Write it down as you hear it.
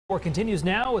Continues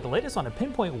now with the latest on a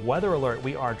Pinpoint weather alert.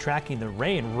 We are tracking the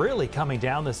rain really coming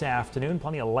down this afternoon.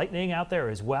 Plenty of lightning out there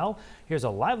as well. Here's a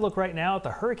live look right now at the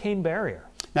hurricane barrier.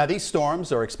 Now these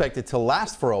storms are expected to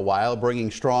last for a while, bringing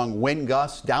strong wind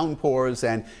gusts, downpours,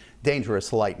 and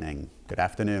dangerous lightning. Good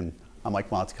afternoon. I'm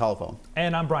Mike Montecalvo.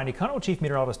 And I'm Brian Econo. Chief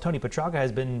Meteorologist Tony Petraga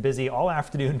has been busy all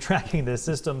afternoon tracking this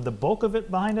system. The bulk of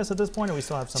it behind us at this point, or we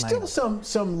still have some?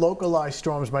 Some localized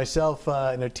storms. Myself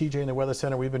and TJ in the Weather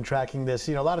Center, we've been tracking this.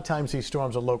 You know, a lot of times these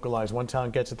storms are localized. One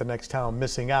town gets it, the next town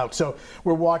missing out. So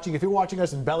we're watching. If you're watching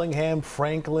us in Bellingham,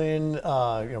 Franklin,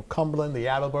 Cumberland, the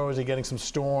Attleboro's are getting some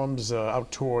storms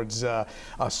out towards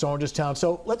Saunderstown.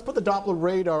 So let's put the Doppler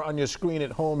radar on your screen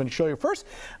at home and show you. First,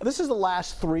 this is the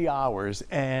last 3 hours,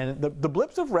 and the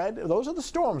blips of red, those are the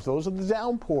storms, those are the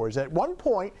downpours. At one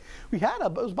point, it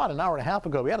was about an hour and a half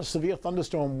ago, we had a severe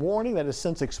thunderstorm warning that has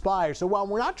since expired. So while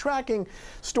we're not tracking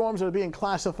storms that are being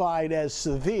classified as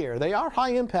severe, they are high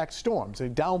impact storms,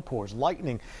 downpours,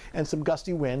 lightning, and some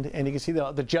gusty wind. And you can see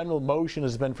the general motion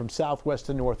has been from southwest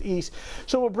to northeast.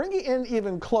 So we're bringing in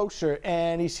even closer,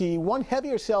 and you see one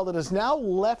heavier cell that has now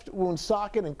left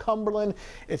Woonsocket and Cumberland.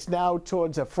 It's now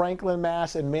towards Franklin,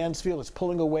 Mass, and Mansfield. It's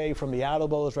pulling away from the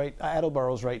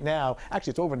Attleboro's right now.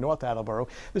 Actually, it's over North Attleboro.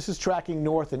 This is tracking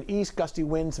north and east, gusty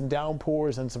winds, some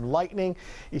downpours, and some lightning.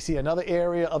 You see another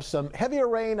area of some heavier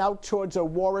rain out towards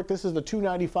Warwick. This is the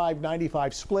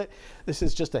 295-95 split. This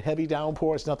is just a heavy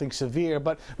downpour. It's nothing severe,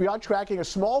 but we are tracking a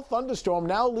small thunderstorm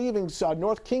now leaving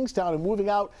North Kingstown and moving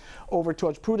out over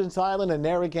towards Prudence Island and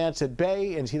Narragansett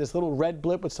Bay. And see this little red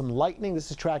blip with some lightning.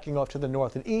 This is tracking off to the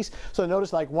north and east. So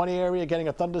notice like one area getting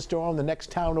a thunderstorm, the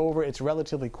next town over, it's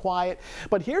relatively quiet.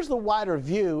 But here's the wider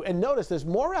view, and notice there's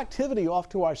more activity off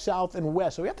to our south and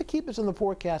west. So we have to keep this in the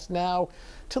forecast now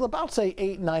till about, say,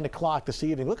 8, 9 o'clock this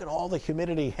evening. Look at all the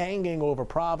humidity hanging over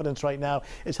Providence right now.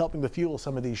 It's helping to fuel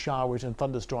some of these showers and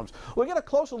thunderstorms. We'll get a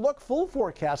closer look, full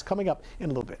forecast coming up in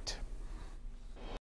a little bit.